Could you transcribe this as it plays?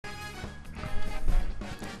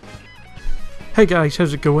Hey guys,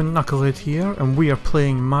 how's it going? Knucklehead here, and we are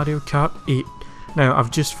playing Mario Kart 8. Now, I've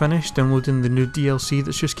just finished downloading the new DLC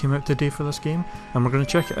that's just came out today for this game, and we're going to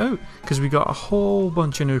check it out, because we got a whole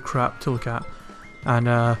bunch of new crap to look at. And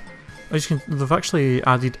they've actually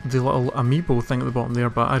added the little amiibo thing at the bottom there,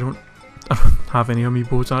 but I don't have any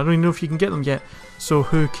amiibos, and I don't even know if you can get them yet, so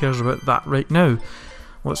who cares about that right now?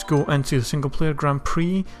 Let's go into the single player Grand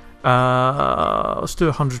Prix. Let's do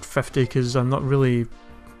 150, because I'm not really...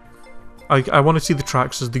 I want to see the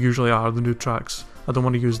tracks as they usually are, the new tracks. I don't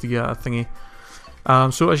want to use the thingy.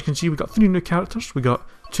 So as you can see, we got 3 new characters. We got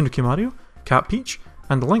Tanuki Mario, Cat Peach,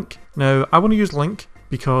 and Link. Now, I want to use Link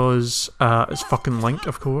because it's fucking Link,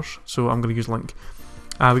 of course. So I'm going to use Link.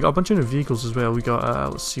 We got a bunch of new vehicles as well. We got,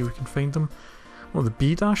 let's see if we can find them. Oh, the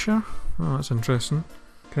Bee Dasher. Oh, that's interesting.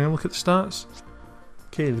 Can I look at the stats?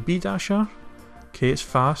 Okay, the Bee Dasher. Okay, it's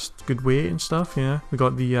fast, good weight and stuff, yeah. We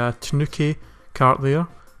got the Tanuki Kart there,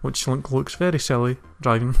 which Link looks very silly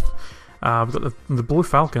driving. We've got the Blue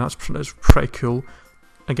Falcon, that's pretty cool.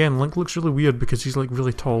 Again, Link looks really weird because he's like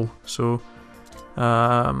really tall, so...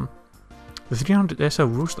 the 300 SL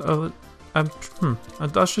Roast,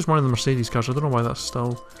 that's just one of the Mercedes cars, I don't know why that's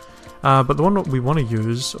still... but the one that we want to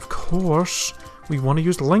use, of course, we want to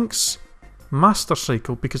use Link's Master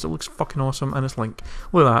Cycle because it looks fucking awesome and it's Link.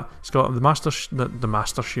 Look at that, it's got the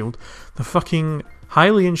Master Shield, the fucking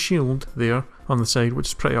Hylian Shield there on the side, which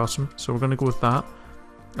is pretty awesome, so we're going to go with that.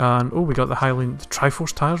 And oh, we got the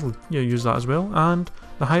Triforce tyres, we'll use that as well, and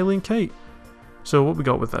the Hylian Kite. So what we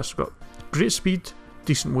got with this, we've got great speed,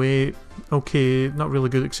 decent weight, okay, not really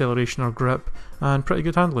good acceleration or grip, and pretty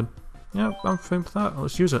good handling. Yeah, I'm fine with that,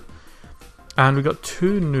 let's use it. And we got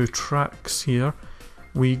 2 new tracks here.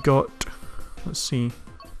 We got, let's see.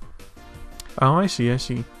 Oh, I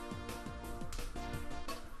see.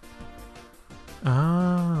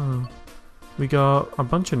 Ah, we got a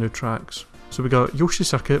bunch of new tracks. So we got Yoshi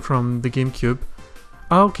Circuit from the GameCube.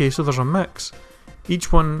 Ah, okay, so there's a mix.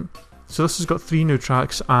 Each one, so this has got 3 new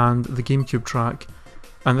tracks and the GameCube track,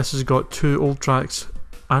 and this has got 2 old tracks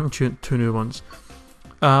and 2 new ones.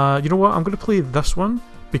 You know what? I'm going to play this one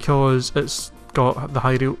because it's got the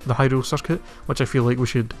Hyrule Circuit, which I feel like we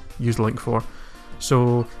should use Link for.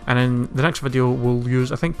 So, and in the next video we'll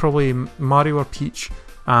use, I think probably Mario or Peach,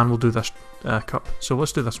 and we'll do this cup. So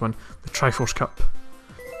let's do this one, the Triforce Cup.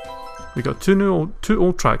 We got 2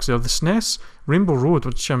 old tracks there. The SNES Rainbow Road,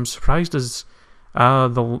 which I'm surprised is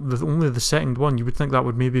only the second one. You would think that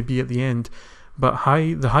would maybe be at the end, but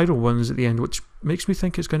the Hyrule one is at the end, which makes me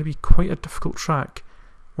think it's going to be quite a difficult track,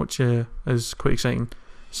 which is quite exciting.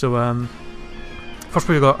 So first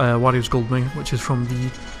we got Wario's Gold Mine, which is from the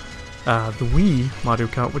Wii Mario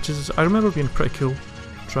Kart, which is, I remember, being a pretty cool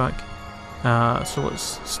track. So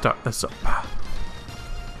let's start this up.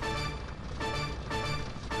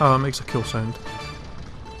 Oh, it makes a cool sound.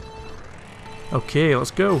 Okay, let's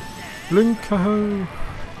go. Lunkaho.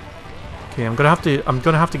 Okay, I'm gonna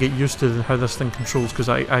have to get used to how this thing controls, because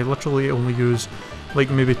I literally only use like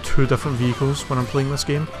maybe 2 different vehicles when I'm playing this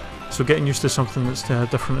game. So getting used to something that's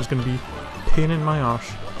different is gonna be a pain in my arse.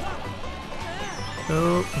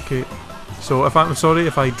 Oh, okay. So I'm sorry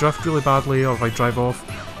if I drift really badly or if I drive off.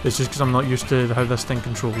 It's just because I'm not used to how this thing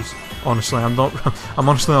controls. Honestly, I'm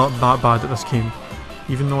honestly not that bad at this game.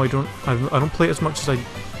 Even though I don't play it as much as I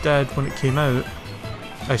did when it came out,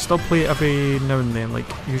 I still play it every now and then. Like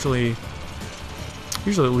usually at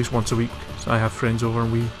least once a week. So I have friends over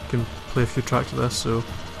and we can play a few tracks of this. So,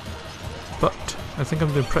 but I think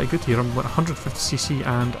I'm doing pretty good here. I'm at 150cc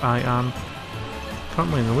and I am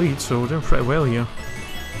currently in the lead, so we're doing pretty well here.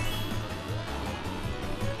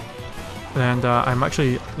 And I'm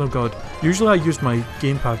actually, oh god, usually I use my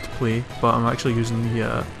gamepad to play, but I'm actually using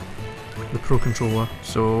the Pro Controller,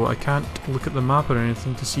 so I can't look at the map or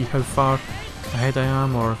anything to see how far ahead I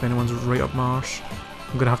am or if anyone's right up my arse.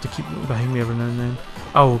 I'm gonna have to keep looking behind me every now and then.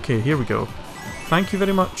 Oh, okay, here we go. Thank you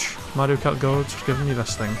very much, Mario Kart gods, for giving me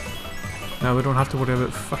this thing. Now we don't have to worry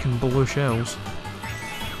about fucking blue shells.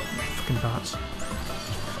 Fucking bats.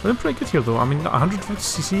 We're doing pretty good here though. I mean,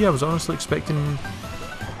 150cc, I was honestly expecting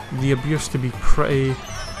the abuse to be pretty...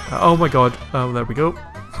 oh my god. Oh, there we go.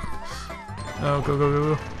 Oh,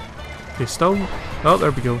 go. Okay, still. Oh,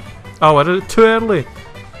 there we go. Oh, I did it too early.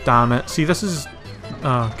 Damn it. See, this is...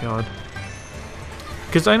 oh god.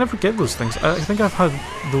 Because I never get those things. I think I've had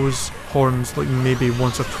those horns like maybe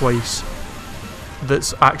once or twice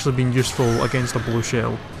that's actually been useful against a blue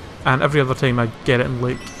shell. And every other time I get it in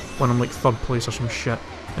like when I'm like 3rd place or some shit.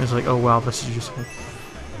 And it's like, oh wow, this is useful.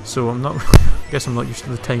 So I'm not... I guess I'm not used to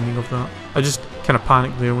the timing of that. I just kind of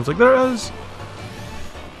panicked there and was like, there it is!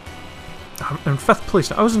 I'm in 5th place.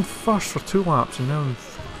 I was in 1st for 2 laps and now I'm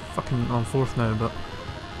fucking on 4th now, but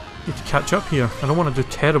need to catch up here. I don't want to do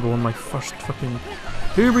terrible on my first fucking...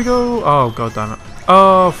 Here we go! Oh, god damn it.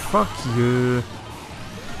 Oh, fuck you.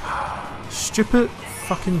 Stupid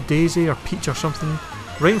fucking Daisy or Peach or something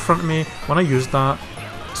right in front of me when I used that.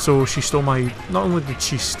 So she stole my... Not only did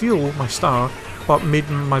she steal my star, but made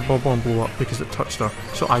my Bob-omb blow up because it touched her.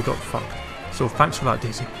 So I got fucked. So thanks for that,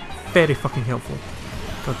 Daisy. Very fucking helpful.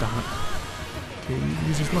 God damn it. Okay,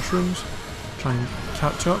 use these mushrooms. Try and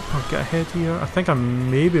catch up. I'll get ahead here. I think I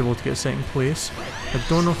may be able to get second place. I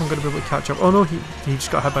don't know if I'm going to be able to catch up. Oh no, he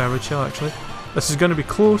just got hit by a red shell actually. This is going to be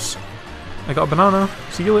close. I got a banana.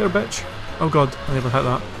 See you later, bitch. Oh god, I nearly hit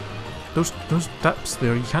that. Those dips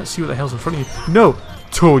there, you can't see what the hell's in front of you. No!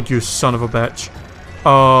 Toad, you son of a bitch.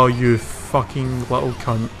 Oh, you fucking little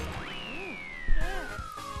cunt.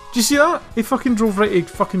 Do you see that? He fucking drove right, he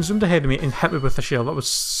fucking zoomed ahead of me and hit me with a shell. That was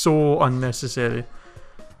so unnecessary.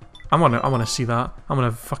 I wanna see that. I'm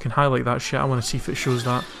gonna fucking highlight that shit. I wanna see if it shows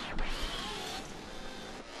that.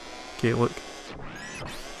 Okay, look.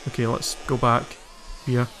 Okay, let's go back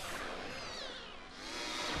here.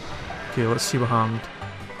 Okay, let's see what happened.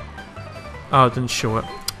 Oh, it didn't show it.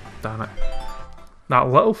 Damn it. That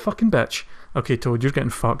little fucking bitch. Okay, Toad, you're getting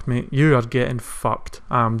fucked, mate. You are getting fucked.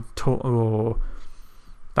 Oh.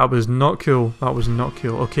 That was not cool. That was not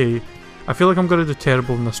cool. Okay, I feel like I'm going to do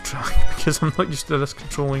terrible in this track because I'm not used to this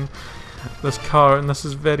controlling this car, and this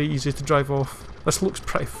is very easy to drive off. This looks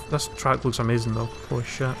pretty. This track looks amazing though. Holy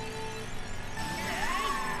shit!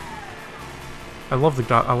 I love the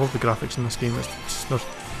graphics in this game. They're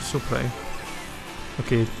so pretty.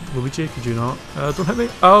 Okay, Luigi, could you not? Don't hit me!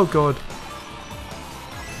 Oh god!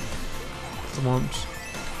 The mobs.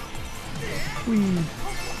 Whee!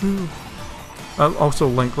 Also,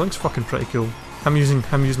 Link's fucking pretty cool. I'm using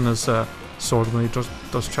his sword when he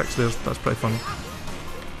does tricks there. That's pretty funny.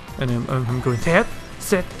 And I'm going head,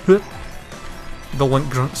 set, hoot. The Link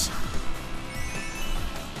grunts.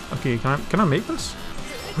 Okay, can I make this?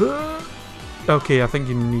 Okay, I think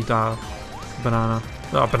you need a banana.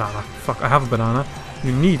 Oh, a banana. Fuck, I have a banana.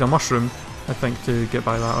 You need a mushroom, I think, to get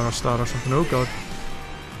by that, or a star or something. Oh god.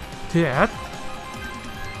 Head.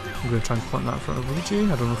 I'm going to try and plant that in front of Luigi.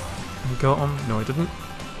 I don't know if he got him. No, I didn't.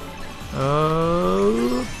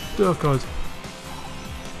 Oh god.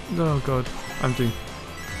 Oh god. I'm doing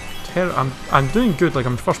I'm doing good, like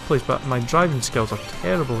I'm in first place, but my driving skills are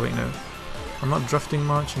terrible right now. I'm not drifting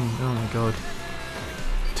much and oh my god.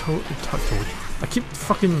 Toad. I keep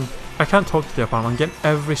fucking I can't talk to the apartment. I'm getting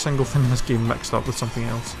every single thing in this game mixed up with something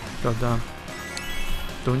else. God damn.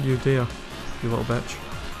 Don't you dare, you little bitch.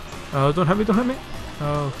 Don't hit me, don't hit me.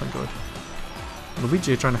 Oh, thank god.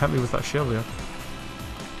 Luigi trying to hit me with that shell there.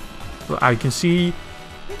 I can see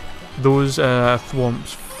those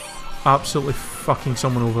thwomps absolutely fucking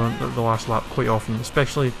someone over at the last lap quite often,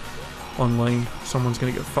 especially online. Someone's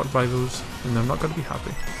going to get fucked by those and they're not going to be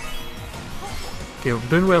happy. Okay, we're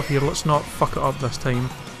doing well here. Let's not fuck it up this time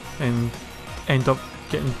and end up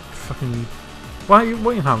getting fucking... What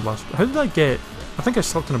you have last? How did I get... I think I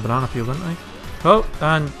slipped in a banana peel, didn't I? Oh,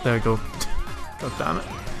 and there we go. God damn it.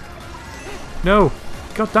 No!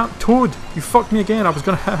 God damn Toad! You fucked me again! I was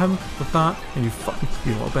gonna hit him with that, and you fucking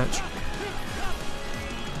you little bitch.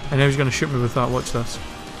 And now he's gonna shoot me with that, watch this.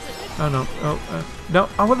 Oh no, no,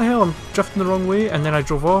 oh what the hell, I'm drifting the wrong way, and then I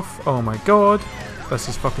drove off. Oh my god. This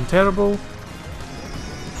is fucking terrible.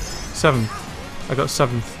 7th. I got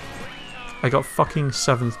 7th. I got fucking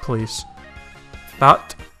 7th place.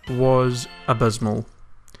 That was abysmal.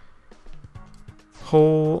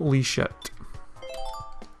 Holy shit.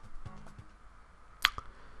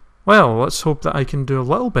 Well, let's hope that I can do a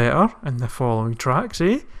little better in the following tracks,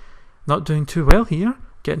 eh? Not doing too well here.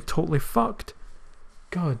 Getting totally fucked.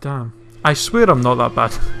 God damn. I swear I'm not that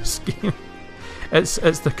bad at this game. It's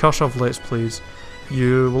the curse of Let's Plays.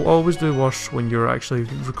 You will always do worse when you're actually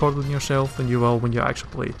recording yourself than you will when you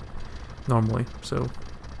actually play. Normally, so...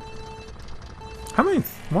 How many...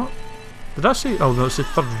 What? Did I say... Oh no, it said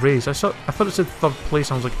 3rd race. I thought it said 3rd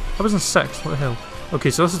place. I was like, I was in 6th. What the hell? Okay,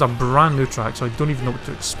 so this is a brand new track, so I don't even know what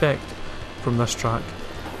to expect from this track.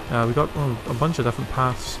 We got a bunch of different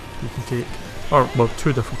paths you can take. Or, well,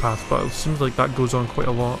 2 different paths, but it seems like that goes on quite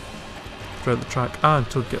a lot throughout the track. And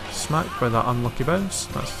Toad gets smacked by that unlucky bounce.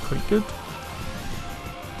 That's quite good.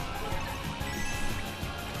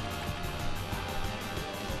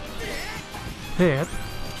 Head.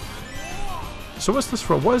 So what's this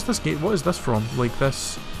from? What is this gate? What is this from? Like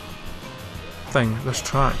this thing, this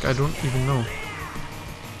track? I don't even know.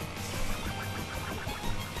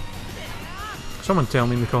 Someone tell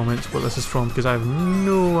me in the comments what this is from, because I have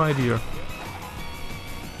no idea.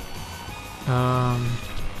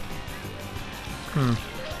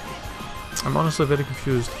 I'm honestly very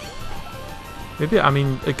confused. Maybe, I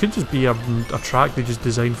mean, it could just be a track they just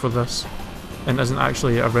designed for this and isn't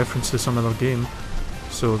actually a reference to some other game.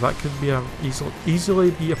 So that could be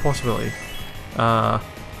easily be a possibility. But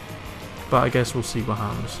I guess we'll see what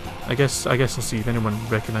happens. I guess I'll see if anyone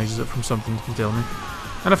recognises it from something you can tell me.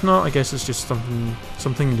 And if not, I guess it's just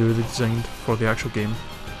something new they designed for the actual game.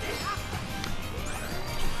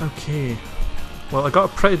 Okay. Well, I got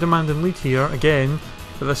a pretty demanding lead here again,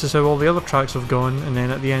 but this is how all the other tracks have gone, and then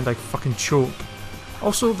at the end I fucking choke.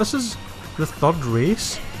 Also, this is the third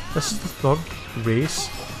race. This is the third race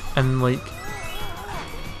in, like,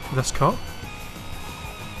 this cup.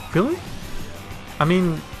 Really? I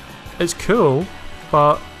mean, it's cool,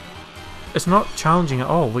 but it's not challenging at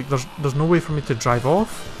all. Like, there's no way for me to drive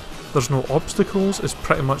off. There's no obstacles. It's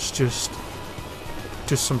pretty much just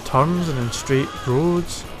some turns and then straight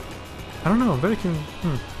roads. I don't know. I'm very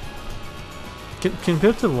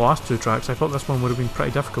compared to the last two tracks, I thought this one would have been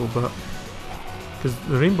pretty difficult, but because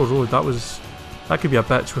the Rainbow Road, that could be a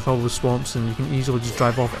bitch with all the swamps, and you can easily just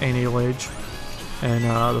drive off any ledge. And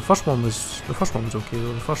the first one was okay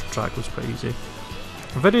though. The first track was pretty easy.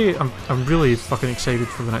 I'm really fucking excited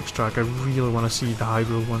for the next track. I really want to see the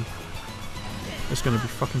Hyrule one. It's gonna be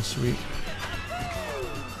fucking sweet.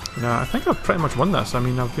 I think I've pretty much won this. I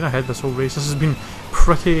mean, I've been ahead this whole race. This has been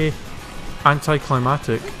pretty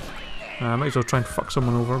anticlimactic. I might as well try and fuck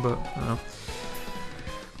someone over, but you know.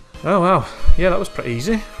 Oh wow, yeah, that was pretty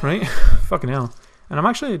easy, right? Fucking hell. And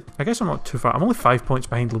I guess I'm not too far. I'm only 5 points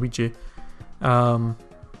behind Luigi. I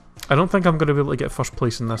don't think I'm gonna be able to get first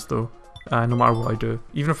place in this though. No matter what I do,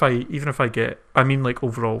 even if I get, I mean, like,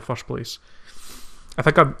 overall first place. I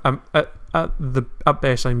think I'm at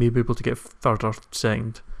best I may be able to get third or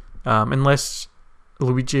second, unless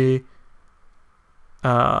Luigi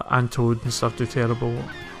and Toad and stuff do terrible.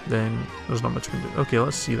 Then there's not much we can do. Okay,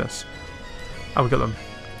 let's see this. We got the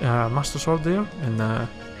Master Sword there, and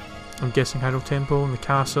I'm guessing Hyrule Temple and the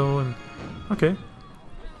castle, and okay.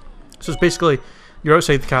 So it's basically, you're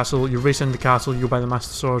outside the castle, you race in the castle, you go by the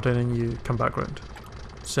Master Sword, and then you come back round.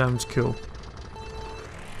 Sounds cool.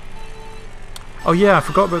 Oh yeah, I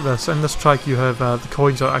forgot about this. In this track you have the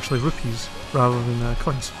coins are actually rupees rather than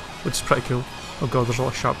coins, which is pretty cool. Oh god, there's a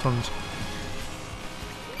lot of sharp turns.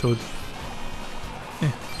 Toad.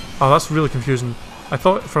 Oh, that's really confusing. I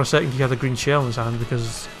thought for a second he had a green shell in his hand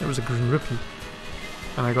because it was a green rupee.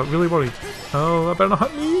 And I got really worried. Oh, that better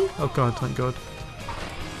not hit me! Oh god, thank god.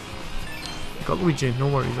 I got Luigi, no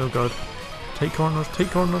worries, oh god. Tight corners,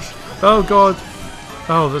 tight corners. Oh god!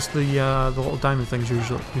 Oh, that's the little diamond things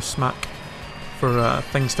usually you smack for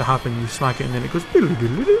things to happen. You smack it and then it goes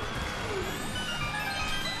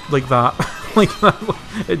like that. Like that.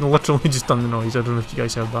 It literally just done the noise. I don't know if you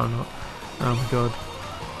guys heard that or not. Oh my god.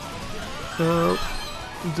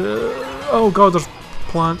 Oh god, there's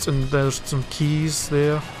plants and there's some keys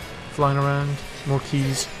there flying around. More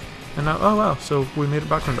keys. And now, oh wow, so we made it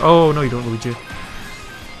back around. Oh no, you don't, Luigi.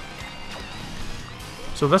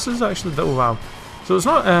 So this is actually, oh wow. So it's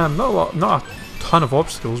not not a ton of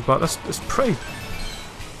obstacles, but it's pretty,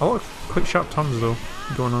 a lot of quick sharp turns though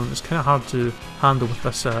going on. It's kind of hard to handle with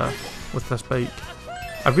this bike.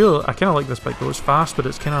 I kind of like this bike though. It's fast, but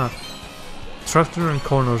it's kind of drifting around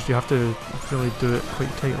corners. You have to really do it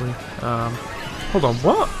quite tightly. Hold on,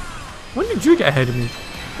 what? When did you get ahead of me?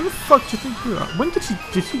 How the fuck do you think you are? When did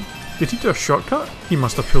he do a shortcut? He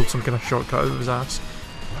must have pulled some kind of shortcut out of his ass.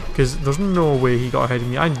 Because there's no way he got ahead of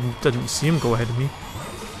me. I didn't see him go ahead of me.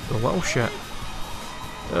 The little shit.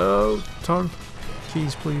 Oh, turn.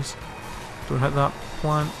 Keys, please. Don't hit that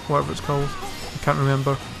plant, whatever it's called. I can't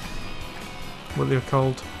remember what they're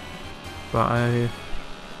called. But I...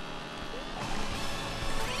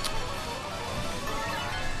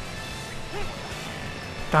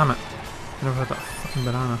 Damn it. I never had that fucking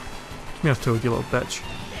banana. Come here, Toad, you little bitch.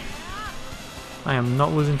 I am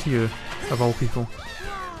not losing to you, of all people.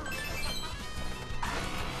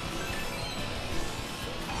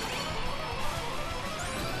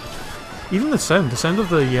 Even the sound of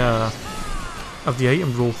the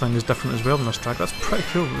item roll thing is different as well in this track. That's pretty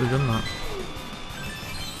cool that they've done that.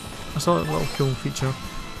 That's a little cool feature.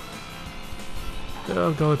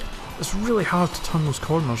 Oh god, it's really hard to turn those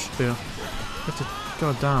corners there. You have to,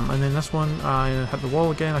 god damn. And then this one, I hit the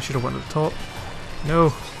wall again. I should have went at the top.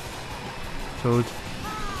 No, Toad.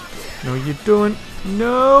 No, you don't.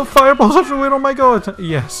 No, fireballs everywhere. Oh my god.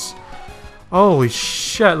 Yes. Holy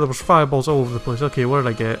shit, there was fireballs all over the place. Okay, what did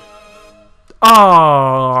I get?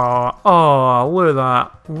 Oh, look at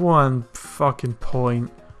that. 1 fucking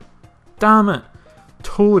point. Damn it.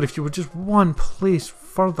 Toad, if you were just 1 place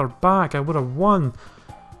further back, I would have won.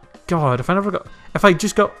 God, if I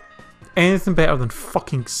just got anything better than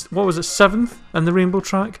fucking, what was it, 7th in the rainbow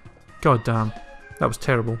track? God damn, that was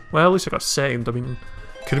terrible. Well, at least I got 2nd. I mean,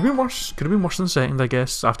 could have been worse. Could have been worse than 2nd, I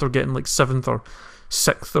guess, after getting like 7th or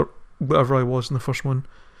 6th or whatever I was in the first one.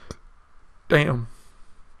 Damn.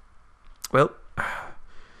 Well,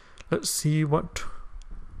 let's see what.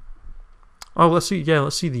 Oh, let's see. Yeah,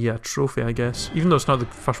 let's see the trophy, I guess. Even though it's not the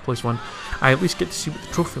first place one, I at least get to see what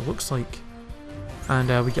the trophy looks like.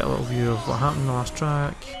 And we get a little view of what happened in the last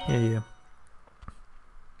track. Yeah.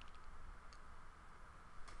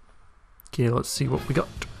 Okay, let's see what we got.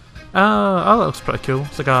 Oh, that looks pretty cool.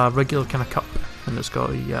 It's like a regular kind of cup, and it's got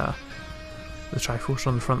the Triforce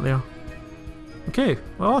on the front there. Okay,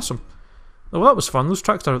 well, awesome. Well, that was fun. Those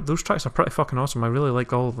tracks are pretty fucking awesome. I really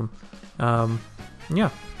like all of them.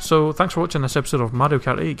 Yeah. So thanks for watching this episode of Mario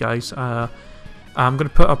Kart 8, guys. I'm going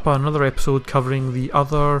to put up another episode covering the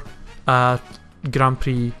other Grand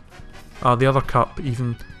Prix, the other Cup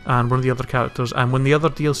even, and one of the other characters. And when the other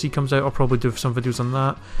DLC comes out, I'll probably do some videos on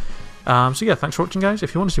that. So yeah, thanks for watching, guys.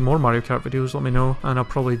 If you want to see more Mario Kart videos, let me know, and I'll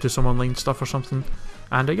probably do some online stuff or something.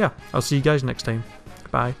 And yeah, I'll see you guys next time.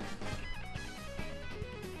 Bye.